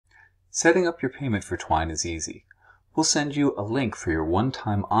Setting up your payment for Twine is easy. We'll send you a link for your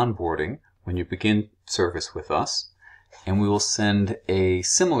one-time onboarding when you begin service with us, and we will send a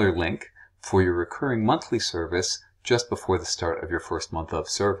similar link for your recurring monthly service just before the start of your first month of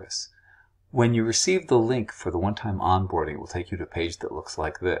service. When you receive the link for the one-time onboarding, it will take you to a page that looks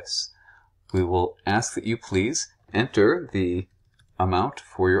like this. We will ask that you please enter the amount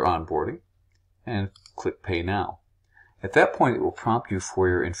for your onboarding and click Pay Now. At that point, it will prompt you for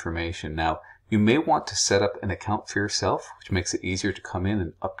your information. Now, you may want to set up an account for yourself, which makes it easier to come in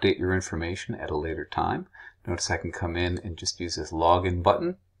and update your information at a later time. Notice I can come in and just use this login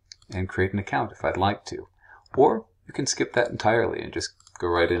button and create an account if I'd like to. Or you can skip that entirely and just go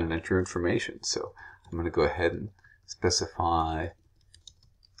right in and enter information. So I'm going to go ahead and specify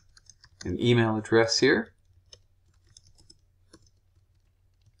an email address here.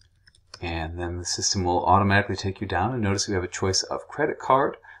 And then the system will automatically take you down, and notice we have a choice of credit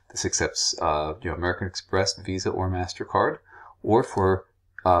card. This accepts American Express, Visa, or MasterCard. Or for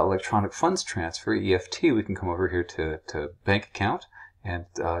electronic funds transfer, EFT, we can come over here to bank account and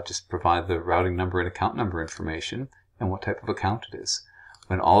just provide the routing number and account number information and what type of account it is.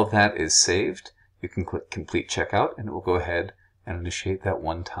 When all of that is saved, you can click Complete Checkout, and it will go ahead and initiate that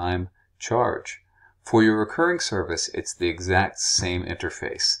one-time charge. For your recurring service, it's the exact same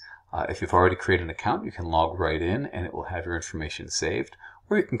interface. If you've already created an account, you can log right in and it will have your information saved.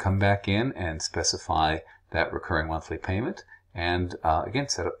 Or you can come back in and specify that recurring monthly payment and again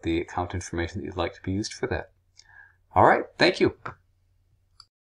set up the account information that you'd like to be used for that. All right, thank you.